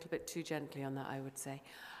treading a little bit too gently on that, I would say.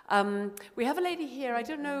 We have a lady here. I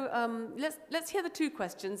don't know. Let's hear the two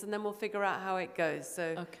questions, and then we'll figure out how it goes.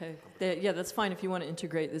 So okay, yeah, that's fine if you want to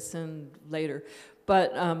integrate this in later.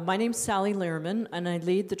 But my name's Sally Lehrman, and I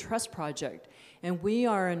lead the Trust Project. And we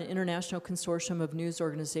are an international consortium of news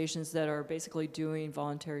organizations that are basically doing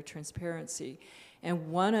voluntary transparency.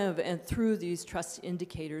 And through these trust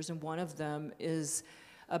indicators, and one of them is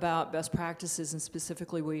about best practices, and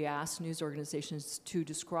specifically we ask news organizations to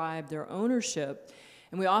describe their ownership.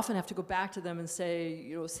 And we often have to go back to them and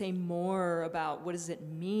say, say more about what does it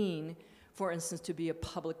mean, for instance, to be a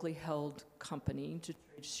publicly held company, to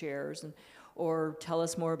trade shares, or tell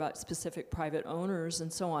us more about specific private owners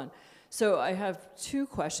and so on. So I have two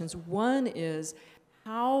questions. One is,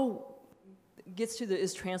 how gets to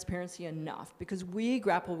is transparency enough? Because we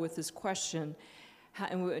grapple with this question,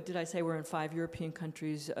 and did I say we're in 5 European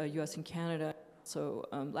countries, US and Canada, so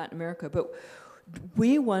Latin America, but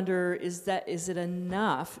we wonder, is it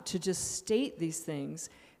enough to just state these things?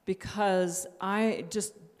 Because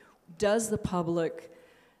does the public,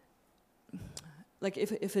 like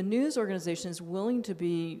if a news organization is willing to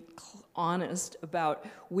be honest about,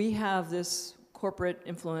 we have this corporate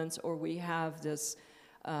influence, or we have this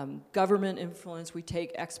government influence, we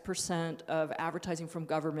take X% of advertising from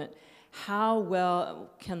government, how well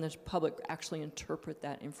can the public actually interpret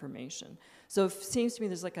that information? So it seems to me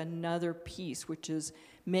there's like another piece, which is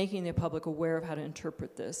making the public aware of how to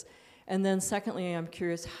interpret this. And then secondly, I'm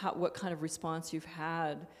curious what kind of response you've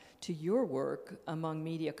had to your work among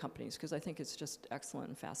media companies, because I think it's just excellent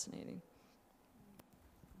and fascinating.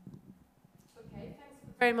 Okay,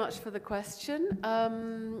 thanks very much for the question.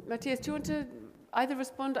 Mattias, do you want to either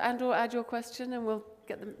respond and or add your question, and we'll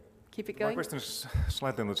keep it going? My question is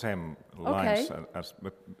slightly on the same lines,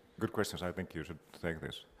 but good questions. I think you should take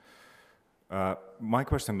this. My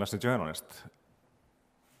question as a journalist,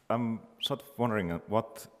 I'm sort of wondering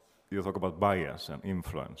what you talk about bias and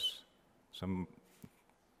influence.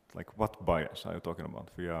 What bias are you talking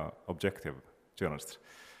about? We are objective journalists.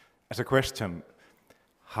 As a question,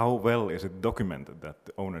 how well is it documented that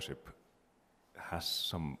the ownership has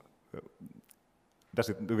some?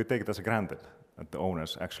 Do we take it as granted that the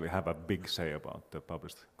owners actually have a big say about the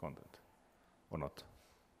published content, or not?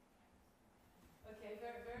 Okay,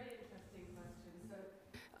 very interesting question.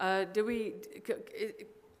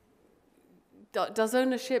 So, does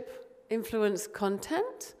ownership influence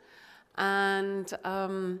content, and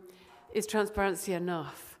is transparency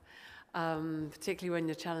enough, particularly when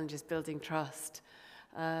your challenge is building trust?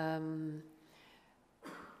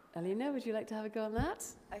 Alina, would you like to have a go on that?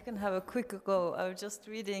 I can have a quick go. I was just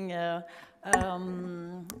reading a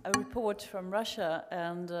report from Russia,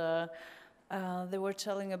 and they were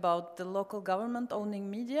telling about the local government owning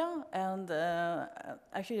media, and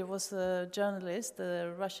actually it was a journalist,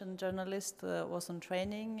 a Russian journalist was on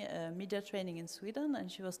training, media training in Sweden,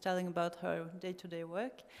 and she was telling about her day-to-day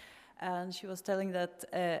work, and she was telling that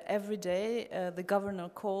every day the governor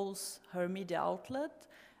calls her media outlet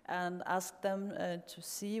and ask them to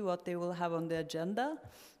see what they will have on the agenda.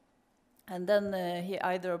 And then he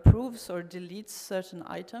either approves or deletes certain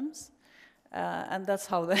items. And that's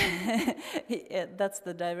how that's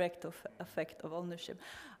the direct effect of ownership.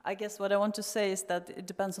 I guess what I want to say is that it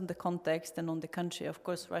depends on the context and on the country. Of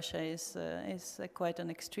course, Russia is quite an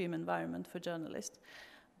extreme environment for journalists.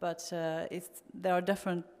 But there are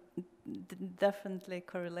definitely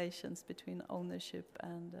correlations between ownership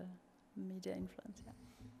and media influence. Yeah.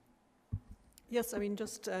 Yes, I mean,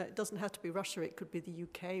 it doesn't have to be Russia. It could be the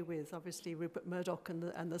UK with, obviously, Rupert Murdoch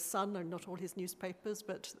and the Sun, and not all his newspapers,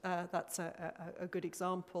 but that's a good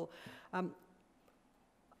example. I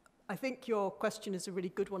think your question is a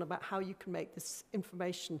really good one about how you can make this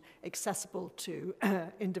information accessible to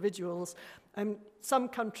individuals. Some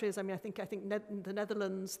countries, I mean, I think the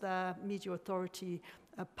Netherlands, their media authority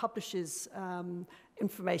publishes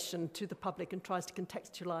information to the public and tries to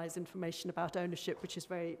contextualize information about ownership, which is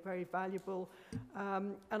very, very valuable.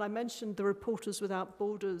 And I mentioned the Reporters Without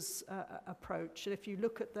Borders approach. And if you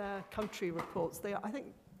look at their country reports, I think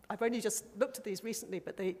I've only just looked at these recently,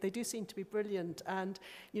 but they do seem to be brilliant. And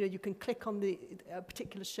you can click on the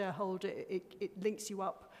particular shareholder; it links you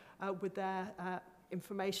up with their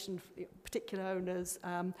information, particular owners,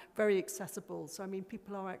 very accessible. So I mean,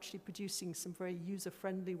 people are actually producing some very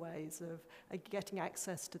user-friendly ways of getting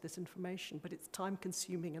access to this information, but it's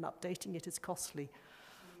time-consuming and updating it is costly.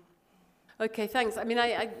 Okay, thanks. I mean,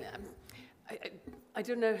 I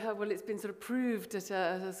don't know how well it's been sort of proved at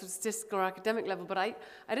a sort of statistical or academic level, but I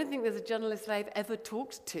don't think there's a journalist that I've ever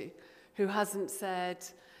talked to who hasn't said,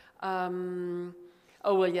 oh,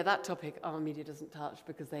 well, yeah, that topic our media doesn't touch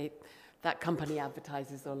because they that company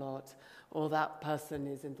advertises a lot, or that person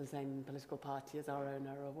is in the same political party as our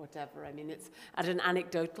owner, or whatever. I mean, it's at an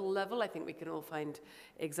anecdotal level. I think we can all find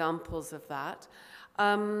examples of that.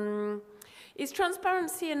 Is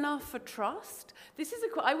transparency enough for trust? This is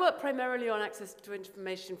I work primarily on access to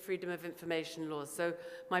information, freedom of information laws. So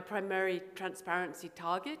my primary transparency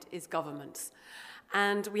target is governments.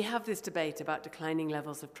 And we have this debate about declining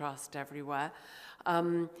levels of trust everywhere.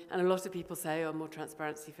 And a lot of people say, oh, more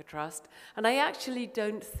transparency for trust. And I actually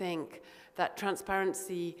don't think that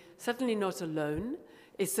transparency, certainly not alone,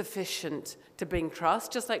 is sufficient to bring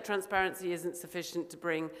trust, just like transparency isn't sufficient to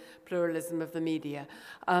bring pluralism of the media.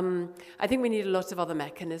 I think we need a lot of other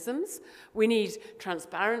mechanisms. We need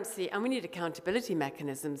transparency and we need accountability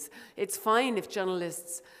mechanisms. It's fine if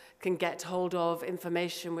journalists can get hold of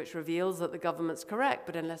information which reveals that the government's correct,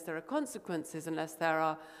 but unless there are consequences, unless there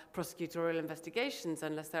are prosecutorial investigations,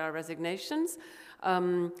 unless there are resignations,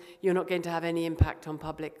 you're not going to have any impact on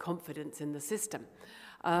public confidence in the system.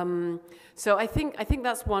 So I think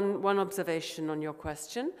that's one observation on your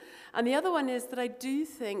question. And the other one is that I do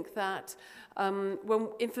think that when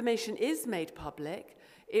information is made public,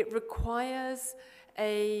 it requires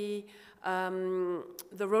the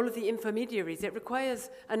role of the intermediaries. It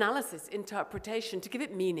requires analysis, interpretation, to give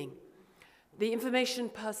it meaning. The information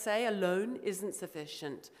per se alone isn't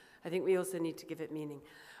sufficient. I think we also need to give it meaning.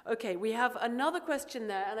 Okay, we have another question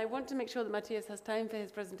there, and I want to make sure that Mattias has time for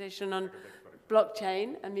his presentation on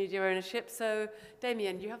blockchain and media ownership. So,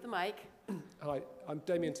 Damien, you have the mic. Hi, I'm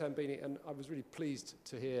Damien Tambini, and I was really pleased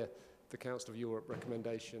to hear the Council of Europe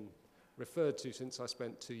recommendation referred to, since I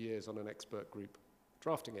spent 2 years on an expert group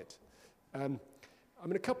drafting it. I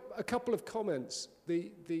mean, a couple of comments.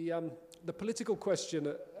 The political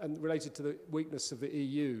question and related to the weakness of the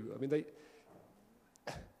EU. I mean,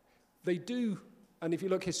 they do. And if you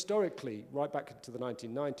look historically, right back to the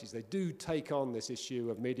 1990s, they do take on this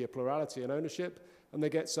issue of media plurality and ownership, and they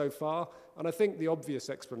get so far. And I think the obvious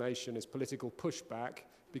explanation is political pushback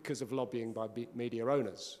because of lobbying by media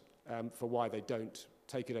owners for why they don't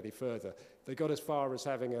take it any further. They got as far as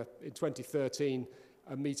having, in 2013,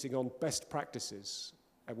 a meeting on best practices,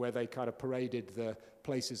 where they kind of paraded the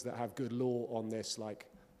places that have good law on this, like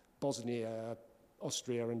Bosnia,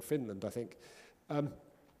 Austria, and Finland, I think.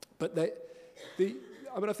 But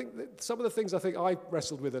I think that some of the things I think I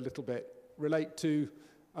wrestled with a little bit relate to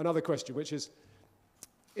another question, which is,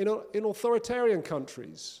 in authoritarian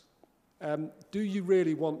countries, do you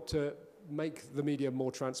really want to make the media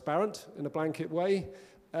more transparent in a blanket way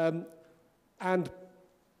and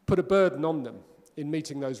put a burden on them in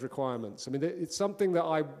meeting those requirements? I mean, it's something that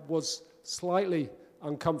I was slightly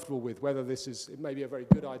uncomfortable with, whether it may be a very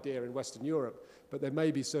good idea in Western Europe, but there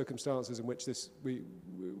may be circumstances in which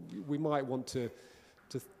we might want to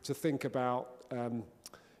think about,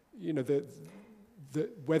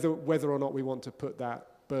 whether or not we want to put that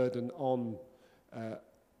burden on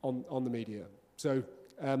the media. So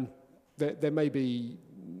there may be,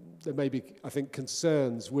 I think,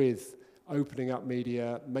 concerns with opening up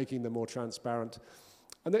media, making them more transparent.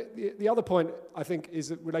 And the other point, I think,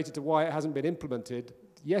 is related to why it hasn't been implemented.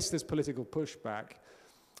 Yes, there's political pushback,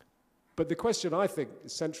 but the question, I think,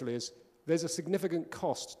 centrally is, there's a significant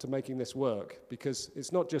cost to making this work, because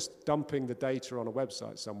it's not just dumping the data on a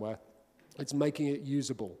website somewhere, it's making it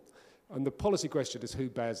usable. And the policy question is, who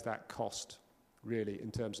bears that cost, really,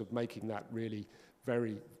 in terms of making that really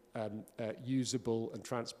very usable and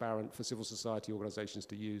transparent for civil society organizations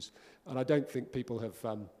to use. And I don't think people have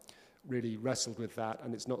really wrestled with that,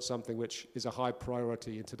 and it's not something which is a high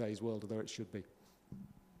priority in today's world, although it should be.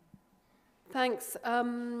 Thanks.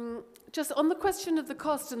 Just on the question of the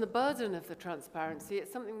cost and the burden of the transparency,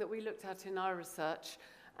 it's something that we looked at in our research,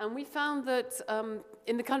 and we found that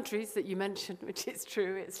in the countries that you mentioned, which is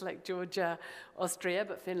true, it's like Georgia, Austria,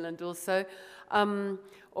 but Finland also,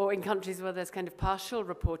 or in countries where there's kind of partial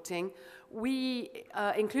reporting, we,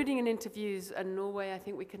 including in interviews in Norway, I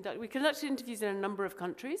think we conducted interviews in a number of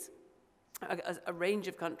countries, a range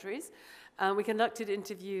of countries. We conducted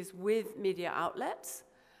interviews with media outlets,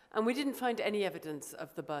 and we didn't find any evidence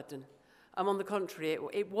of the burden. On the contrary,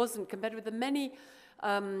 it wasn't, compared with the many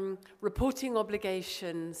reporting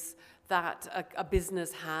obligations that a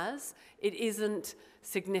business has, it isn't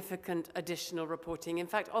significant additional reporting. In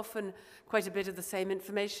fact, often quite a bit of the same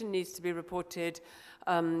information needs to be reported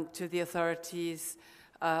to the authorities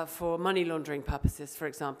for money laundering purposes, for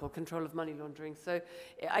example, control of money laundering. So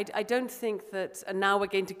I don't think that, and now we're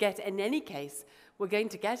going to get, in any case, we're going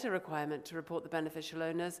to get a requirement to report the beneficial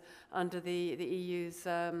owners under the EU's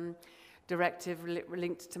directive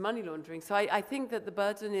linked to money laundering. So I think that the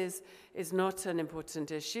burden is not an important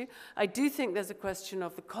issue. I do think there's a question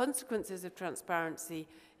of the consequences of transparency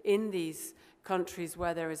in these countries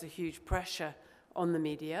where there is a huge pressure on the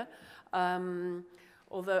media. And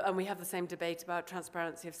we have the same debate about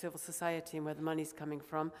transparency of civil society and where the money's coming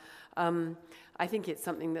from. I think it's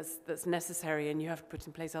something that's necessary, and you have to put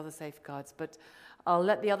in place other safeguards. But I'll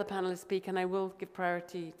let the other panelists speak, and I will give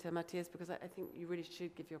priority to Mattias, because I think you really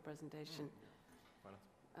should give your presentation.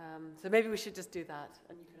 So maybe we should just do that,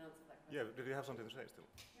 and you can answer that question. Yeah, did you have something to say still?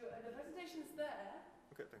 The presentation's there.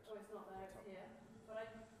 Okay, thanks. Oh, it's not there, it's here. But I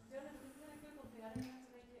don't know, it's a Google thing. I don't know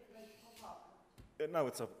how to make it pop up. Now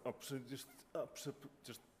it's up, just. Oh, is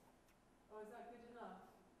that good enough?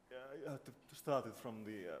 Yeah, you have to start it from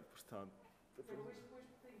the start. So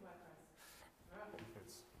which thing do I press?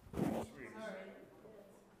 It's Sorry. Swedish.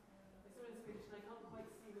 It's all in Swedish, and I can't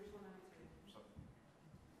quite see which one I have to do. Super.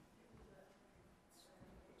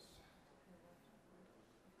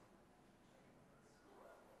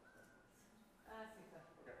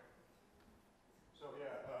 Okay. So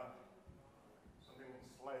yeah, something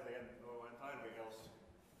slightly entirely else.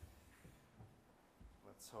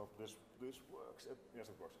 Let's hope this works. Yes,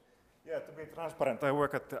 it works. Yeah, to be transparent, I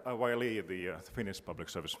work at YLE, the Finnish public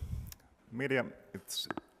service media. It's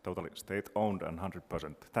totally state-owned and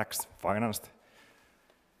 100% tax-financed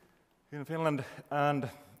in Finland. And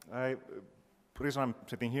the reason I'm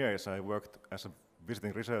sitting here is I worked as a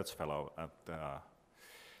visiting research fellow at the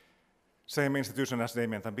same institution as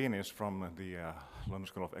Damien Tambini is from the London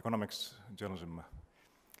School of Economics Journalism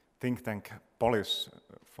think tank Polis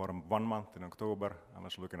for 1 month in October. I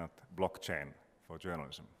was looking at blockchain for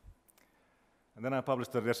journalism. And then I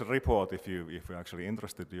published there's a report. If you're actually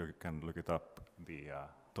interested, you can look it up. The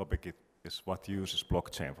topic is what uses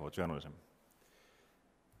blockchain for journalism.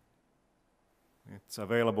 It's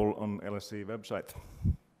available on LSE website.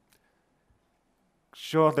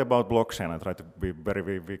 Shortly about blockchain, I try to be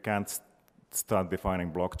we can't start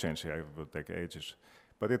defining blockchains here, it will take ages.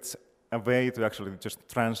 But it's a way to actually just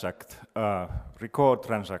record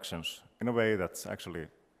transactions in a way that's actually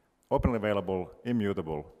openly available,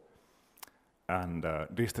 immutable, and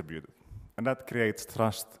distributed. And that creates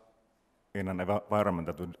trust in an environment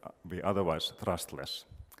that would be otherwise trustless.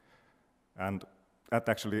 And that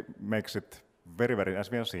actually makes it very, very,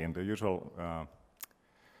 as we have seen, the usual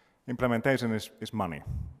implementation is money,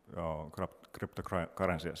 or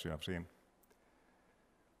cryptocurrency, as you have seen.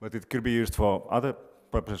 But it could be used for other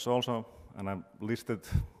purposes also, and I've listed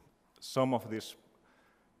some of these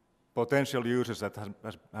potential uses that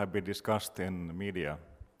have been discussed in the media.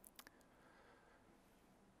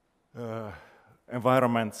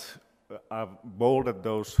 Environments, I've bolded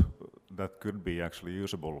those that could be actually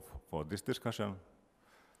usable for this discussion.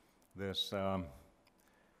 There's to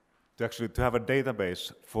have a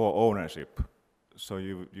database for ownership, so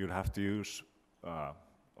you'd have to use,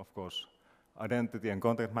 of course, identity and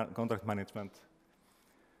contract management,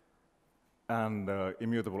 and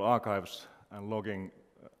immutable archives and logging,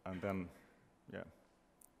 and then, yeah.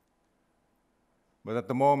 But at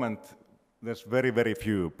the moment, there's very, very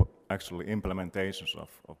few actually implementations of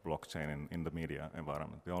blockchain in the media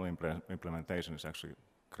environment. The only implementation is actually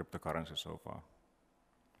cryptocurrency so far.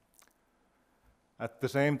 At the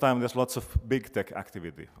same time, there's lots of big tech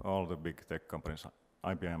activity. All the big tech companies,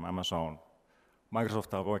 IBM, Amazon,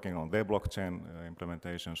 Microsoft are working on their blockchain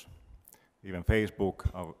implementations. Even Facebook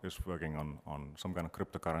is working on some kind of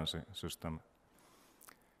cryptocurrency system.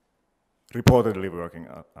 Reportedly working,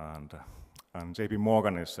 and JP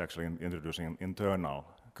Morgan is actually introducing an internal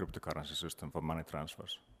cryptocurrency system for money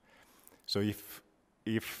transfers. So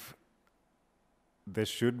if there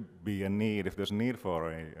should be a need, if there's a need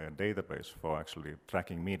for a database for actually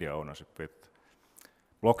tracking media ownership with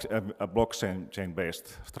a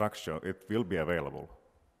blockchain-based structure, it will be available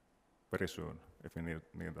very soon if you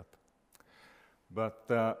need that. But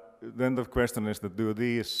then the question is that do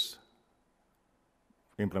these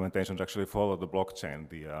implementations actually follow the blockchain,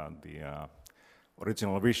 the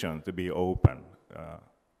original vision to be open,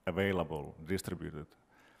 available, distributed?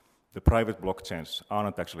 The private blockchains are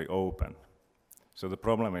not actually open. So the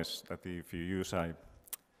problem is that if you use a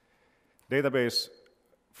database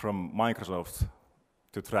from Microsoft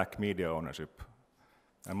to track media ownership,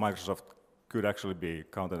 and Microsoft could actually be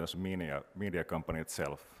counted as a media company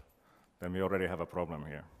itself, then we already have a problem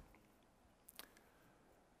here.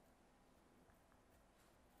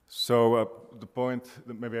 So the point,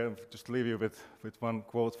 maybe I'll just leave you with one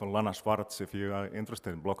quote from Lana Schwartz. If you are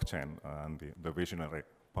interested in blockchain and the visionary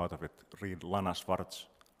part of it, read Lana Schwartz.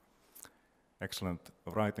 Excellent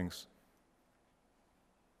writings.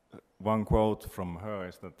 One quote from her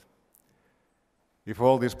is that if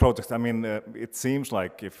all these projects, I mean, it seems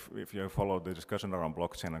like if you follow the discussion around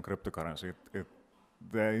blockchain and cryptocurrency,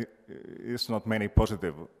 there is not many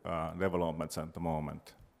positive developments at the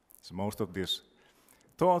moment. So most of these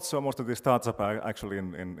thoughts, or most of these startups are actually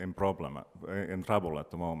in trouble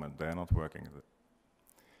at the moment. They are not working.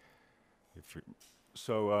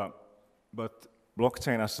 But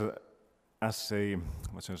blockchain as a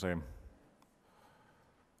what should I say?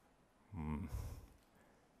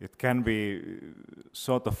 It can be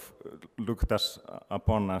sort of looked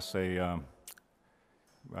upon as a,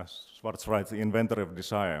 as Schwartz writes, the inventor of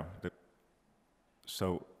desire.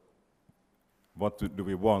 So what do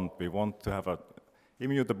we want? We want to have an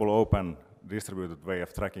immutable, open, distributed way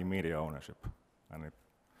of tracking media ownership. And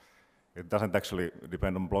it doesn't actually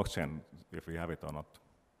depend on blockchain if we have it or not.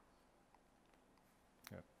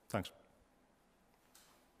 Yeah, thanks.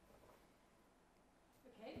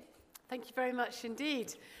 Thank you very much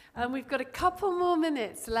indeed. We've got a couple more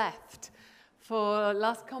minutes left for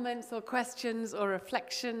last comments or questions or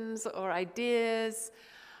reflections or ideas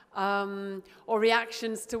or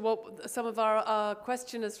reactions to what some of our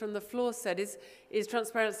questioners from the floor said. Is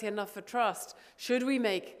transparency enough for trust? Should we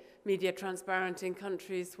make media transparent in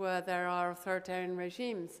countries where there are authoritarian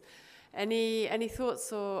regimes? Any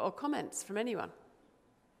thoughts or comments from anyone?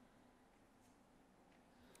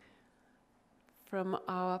 From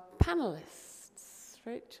our panelists.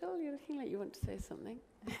 Rachel, you're looking like you want to say something.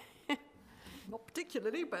 Not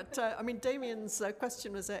particularly, but I mean, Damien's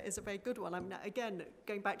question is a very good one. I mean, again,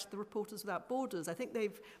 going back to the Reporters Without Borders, I think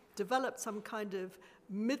they've developed some kind of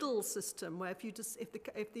middle system where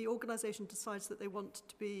if the organisation decides that they want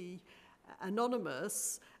to be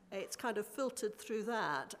anonymous, it's kind of filtered through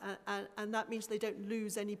that, and that means they don't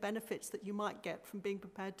lose any benefits that you might get from being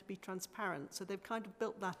prepared to be transparent. So they've kind of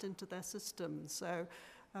built that into their system. So,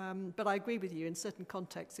 but I agree with you, in certain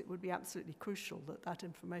contexts it would be absolutely crucial that that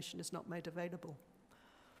information is not made available.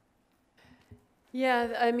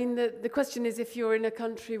 Yeah, I mean, the question is, if you're in a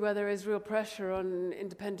country where there is real pressure on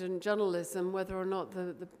independent journalism, whether or not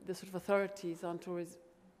the sort of authorities aren't always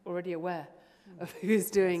already aware of who's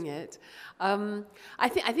doing it. I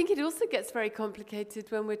think it also gets very complicated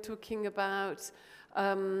when we're talking about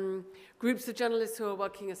groups of journalists who are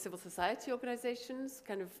working as civil society organizations,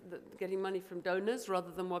 kind of getting money from donors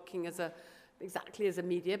rather than working exactly as a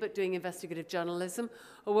media, but doing investigative journalism,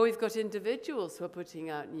 or where we've got individuals who are putting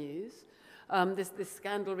out news. This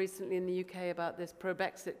scandal recently in the UK about this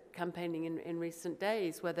pro-Brexit campaigning in recent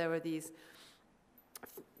days, where there were these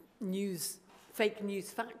fake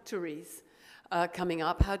news factories coming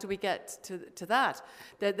up. How do we get to that?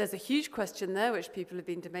 There's a huge question there which people have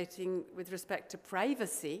been debating with respect to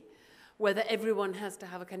privacy, whether everyone has to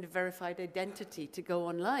have a kind of verified identity to go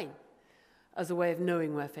online as a way of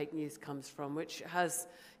knowing where fake news comes from, which has,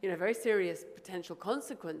 very serious potential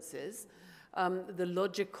consequences. The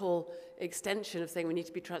logical extension of saying we need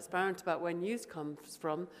to be transparent about where news comes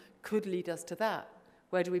from could lead us to that.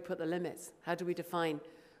 Where do we put the limits? How do we define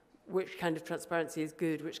which kind of transparency is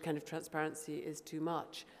good, which kind of transparency is too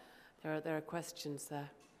much? There are questions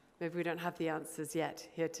there. Maybe we don't have the answers yet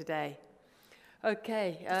here today.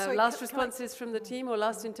 Okay, Sorry, last responses from the team or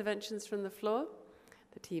last interventions from the floor?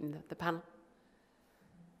 The team, the panel.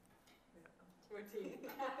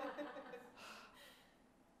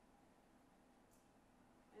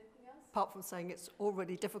 Apart from saying it's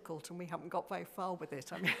already difficult and we haven't got very far with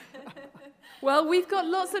it. I mean. Well, we've got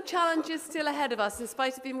lots of challenges still ahead of us. In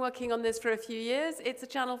spite of being working on this for a few years, it's a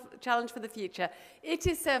challenge for the future. It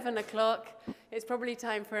is 7 o'clock. It's probably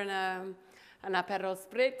time for an Aperol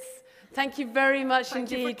Spritz. Thank you very much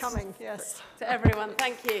indeed. Thank you for coming, yes. To everyone.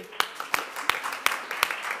 Thank you.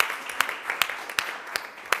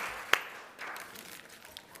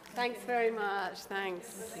 Thanks very much.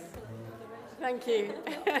 Thanks. Thank you.